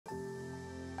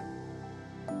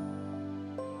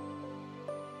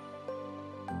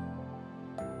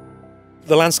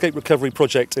The Landscape Recovery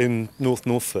project in North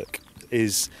Norfolk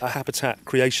is a habitat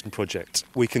creation project.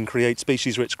 We can create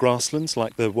species-rich grasslands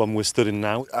like the one we're stood in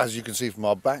now. As you can see from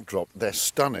our backdrop, they're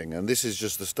stunning, and this is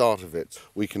just the start of it.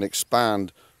 We can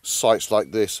expand sites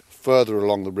like this further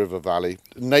along the river valley.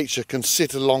 Nature can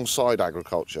sit alongside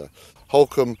agriculture.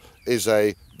 Holkham is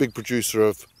a big producer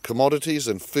of commodities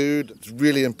and food. It's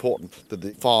really important that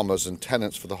the farmers and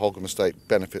tenants for the Holkham Estate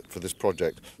benefit for this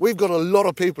project. We've got a lot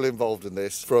of people involved in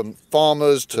this, from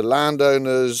farmers to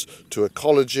landowners to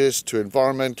ecologists to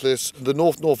environmentalists. The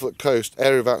North Norfolk coast,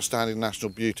 area of outstanding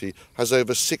national beauty, has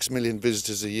over 6 million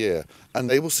visitors a year, and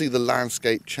they will see the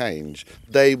landscape change.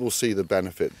 They will see the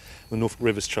benefit. The Norfolk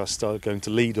Rivers Trust are going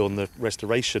to lead on the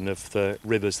restoration of the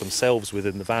rivers themselves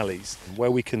within the valleys.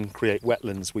 Where we can create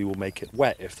wetlands, we will make it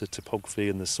wet if the topography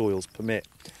and the soils permit.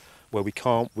 Where we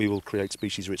can't, we will create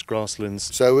species-rich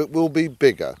grasslands. So it will be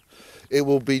bigger, it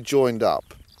will be joined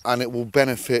up, and it will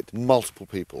benefit multiple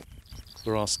people.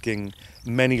 We're asking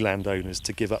many landowners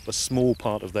to give up a small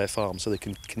part of their farm so they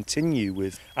can continue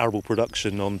with arable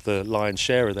production on the lion's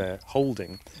share of their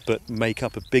holding, but make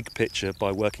up a big picture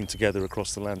by working together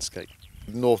across the landscape.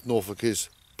 North Norfolk is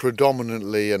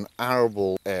predominantly an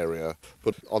arable area,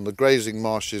 but on the grazing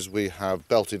marshes we have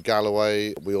belted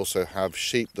Galloway. We also have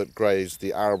sheep that graze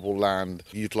the arable land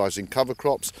utilising cover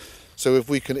crops. So if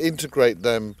we can integrate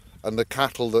them and the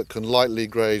cattle that can lightly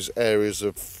graze areas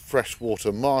of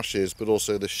freshwater marshes, but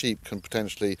also the sheep can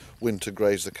potentially winter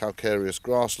graze the calcareous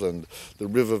grassland. The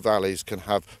river valleys can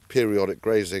have periodic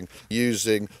grazing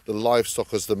using the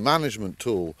livestock as the management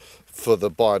tool for the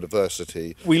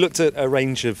biodiversity. We looked at a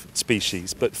range of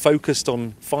species, but focused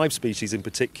on 5 species in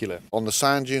particular. On the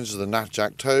sand dunes is the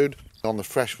knapjack toad. On the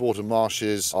freshwater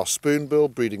marshes are spoonbill,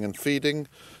 breeding and feeding.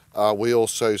 We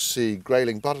also see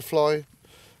grayling butterfly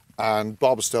and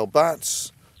barbastelle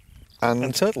bats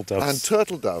and turtle doves. And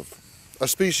turtle dove, a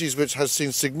species which has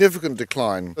seen significant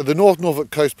decline. The North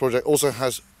Norfolk Coast Project also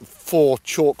has 4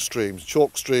 chalk streams.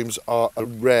 Chalk streams are a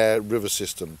rare river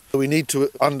system. We need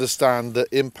to understand the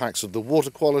impacts of the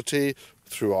water quality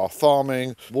through our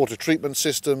farming, water treatment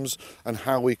systems, and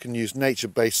how we can use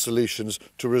nature-based solutions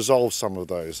to resolve some of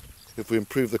those. If we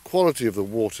improve the quality of the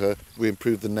water, we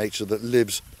improve the nature that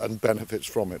lives and benefits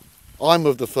from it. I'm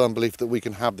of the firm belief that we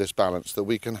can have this balance, that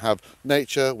we can have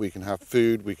nature, we can have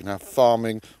food, we can have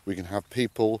farming, we can have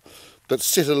people that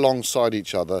sit alongside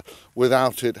each other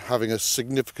without it having a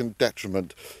significant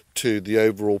detriment to the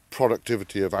overall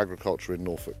productivity of agriculture in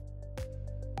Norfolk.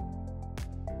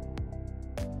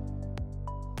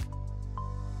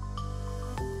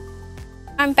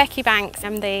 I'm Becky Banks,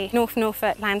 I'm the North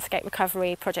Norfolk Landscape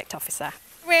Recovery Project Officer.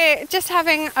 We're just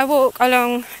having a walk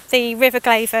along the River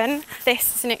Glaven.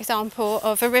 This is an example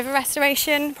of a river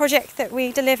restoration project that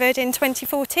we delivered in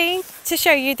 2014 to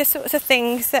show you the sorts of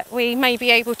things that we may be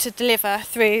able to deliver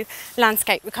through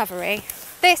landscape recovery.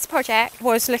 This project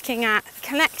was looking at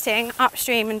connecting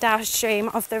upstream and downstream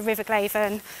of the River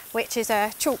Glaven, which is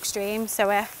a chalk stream, so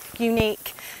a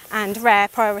unique and rare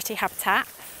priority habitat.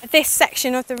 This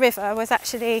section of the river was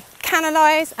actually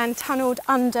canalised and tunnelled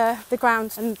under the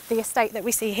ground and the estate that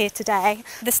we see here today.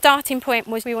 The starting point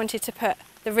was we wanted to put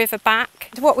the river back.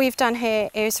 What we've done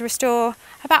here is restore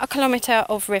about 1 kilometre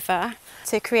of river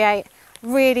to create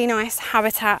really nice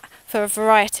habitat for a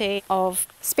variety of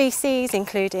species,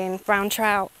 including brown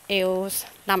trout, eels,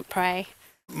 lamprey.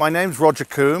 My name's Roger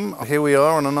Coombe. Here we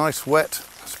are on a nice wet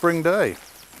spring day.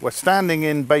 We're standing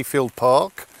in Bayfield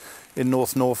Park in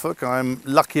North Norfolk. I'm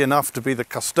lucky enough to be the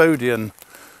custodian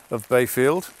of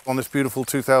Bayfield on this beautiful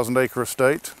 2,000-acre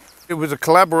estate. It was a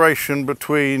collaboration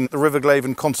between the River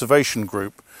Glaven Conservation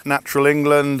Group, Natural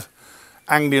England,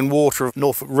 Anglian Water,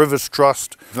 Norfolk Rivers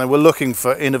Trust. They were looking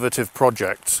for innovative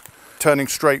projects, turning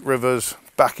straight rivers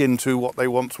back into what they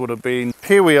once would have been.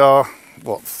 Here we are,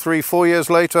 3-4 years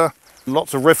later,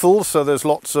 lots of riffles, so there's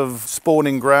lots of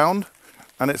spawning ground,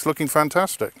 and it's looking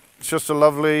fantastic. It's just a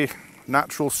lovely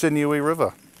natural sinewy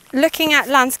river. Looking at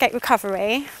landscape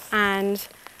recovery and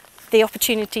the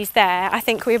opportunities there, I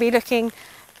think we'll be looking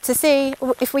to see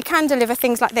if we can deliver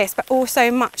things like this, but also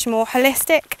much more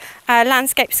holistic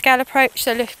landscape scale approach,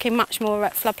 so looking much more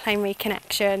at floodplain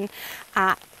reconnection,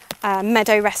 at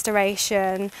meadow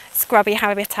restoration, scrubby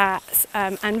habitats,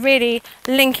 and really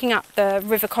linking up the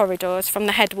river corridors from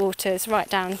the headwaters right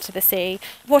down to the sea.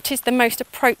 What is the most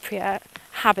appropriate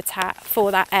habitat for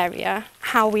that area,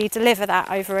 how we deliver that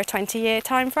over a 20-year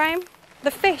time frame. The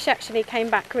fish actually came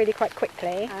back really quite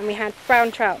quickly, and we had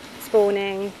brown trout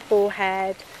spawning,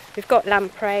 bullhead, we've got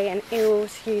lamprey and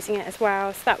eels using it as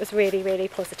well, so that was really, really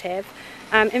positive.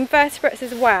 Invertebrates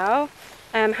as well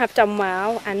have done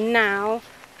well, and now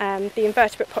the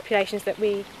invertebrate populations that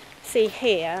we see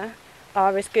here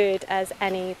are as good as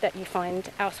any that you find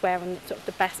elsewhere on sort of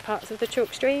the best parts of the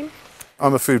chalk stream.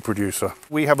 I'm a food producer.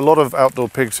 We have a lot of outdoor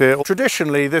pigs here.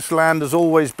 Traditionally, this land has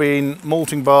always been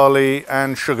malting barley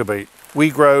and sugar beet. We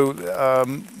grow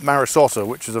Marisotta,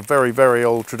 which is a very, very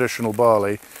old traditional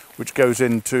barley, which goes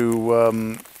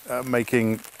into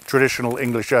making traditional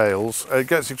English ales. It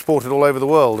gets exported all over the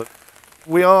world.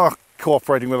 We are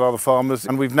cooperating with other farmers,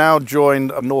 and we've now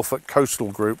joined a Norfolk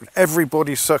coastal group.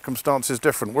 Everybody's circumstance is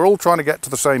different. We're all trying to get to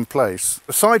the same place.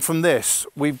 Aside from this,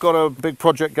 we've got a big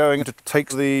project going to take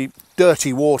the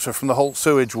dirty water from the Holt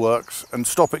sewage works and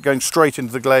stop it going straight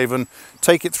into the Glaven,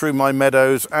 take it through my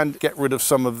meadows and get rid of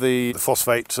some of the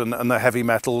phosphates and the heavy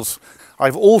metals.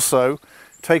 I've also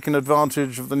taken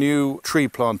advantage of the new tree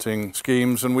planting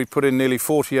schemes, and we put in nearly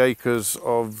 40 acres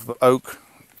of oak,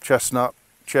 chestnut,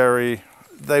 cherry.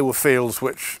 They were fields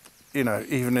which, you know,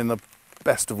 even in the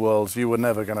best of worlds, you were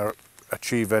never going to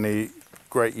achieve any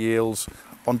great yields.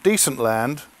 On decent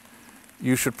land,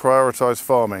 you should prioritise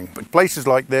farming. In places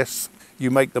like this,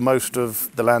 you make the most of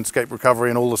the landscape recovery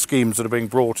and all the schemes that are being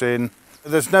brought in.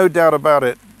 There's no doubt about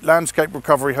it, landscape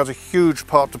recovery has a huge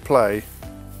part to play.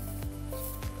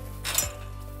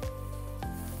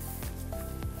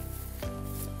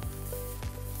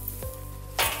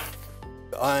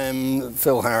 I'm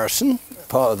Phil Harrison,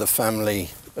 part of the family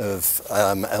of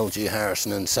LG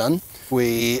Harrison and Son.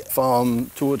 We farm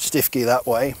towards Stiffkey that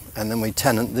way, and then we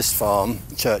tenant this farm,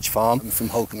 Church Farm, from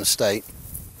Holkham Estate.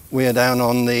 We are down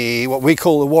on the what we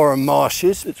call the Warren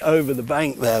Marshes. It's over the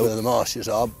bank there where the marshes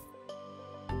are.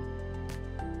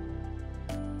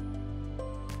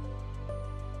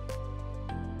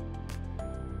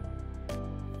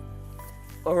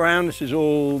 Around this is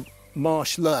all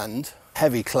marshland,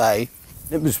 heavy clay.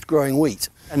 It was growing wheat,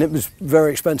 and it was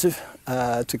very expensive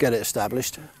to get it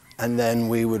established. And then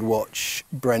we would watch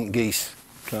Brent geese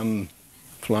come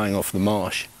flying off the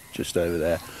marsh just over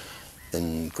there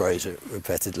and graze it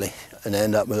repeatedly and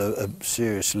end up with a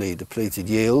seriously depleted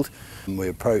yield. And we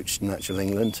approached Natural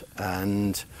England,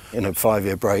 and in a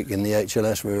 5-year break in the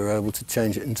HLS we were able to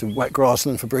change it into wet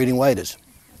grassland for breeding waders.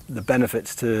 The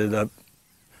benefits to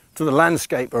the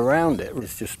landscape around it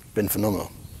has just been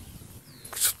phenomenal.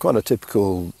 It's quite a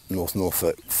typical North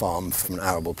Norfolk farm from an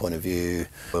arable point of view.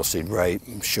 Oilseed rape,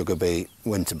 sugar beet,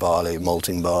 winter barley,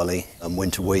 malting barley, and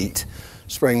winter wheat,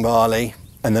 spring barley.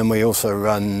 And then we also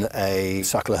run a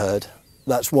suckler herd.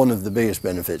 That's one of the biggest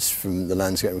benefits from the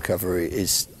landscape recovery,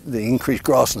 is the increased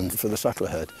grassland for the suckler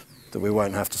herd that we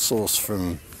won't have to source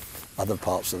from other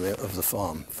parts of the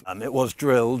farm. It was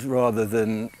drilled rather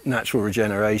than natural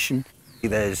regeneration.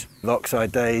 There's oxeye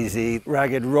daisy,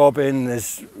 ragged robin,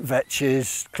 there's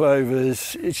vetches,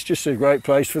 clovers. It's just a great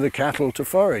place for the cattle to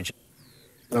forage.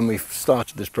 When we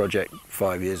started this project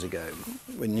 5 years ago,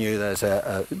 we knew there's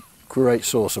a great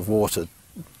source of water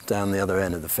down the other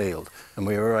end of the field, and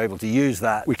we were able to use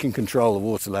that. We can control the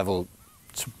water level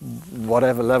to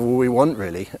whatever level we want,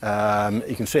 really.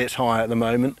 You can see it's high at the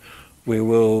moment. We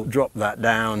will drop that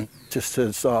down just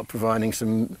to start providing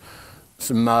some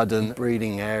mud and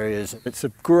breeding areas. It's a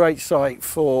great site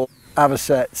for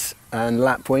avocets and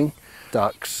lapwing,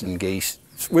 ducks and geese.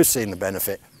 We've seen the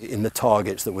benefit in the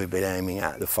targets that we've been aiming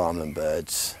at, the farmland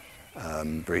birds,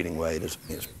 breeding waders.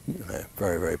 It's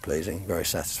very, very pleasing, very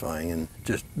satisfying, and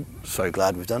just so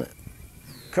glad we've done it.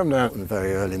 Come down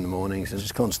very early in the mornings, there's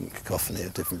just constant cacophony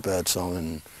of different bird song,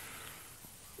 and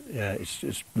yeah,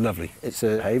 it's lovely. It's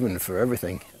a haven for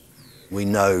everything. We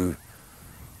know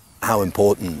how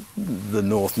important the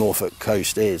North Norfolk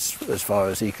coast is as far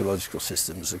as ecological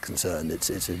systems are concerned.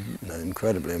 It's an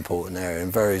incredibly important area,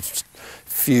 and very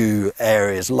few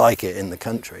areas like it in the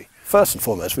country. First and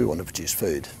foremost, we want to produce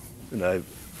food.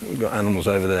 We've got animals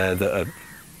over there that are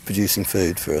producing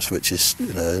food for us, which is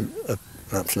an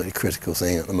absolutely critical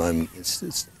thing at the moment.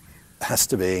 It has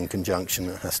to be in conjunction,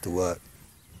 it has to work.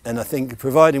 And I think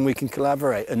providing we can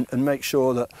collaborate and make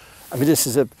sure that, this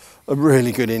is a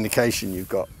really good indication. You've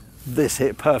got this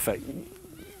here, perfect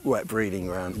wet breeding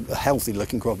ground, a healthy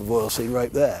looking crop of oilseed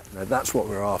rape there. That's what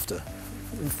we're after.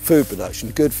 Food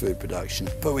production, good food production,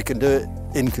 but we can do it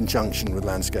in conjunction with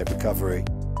landscape recovery.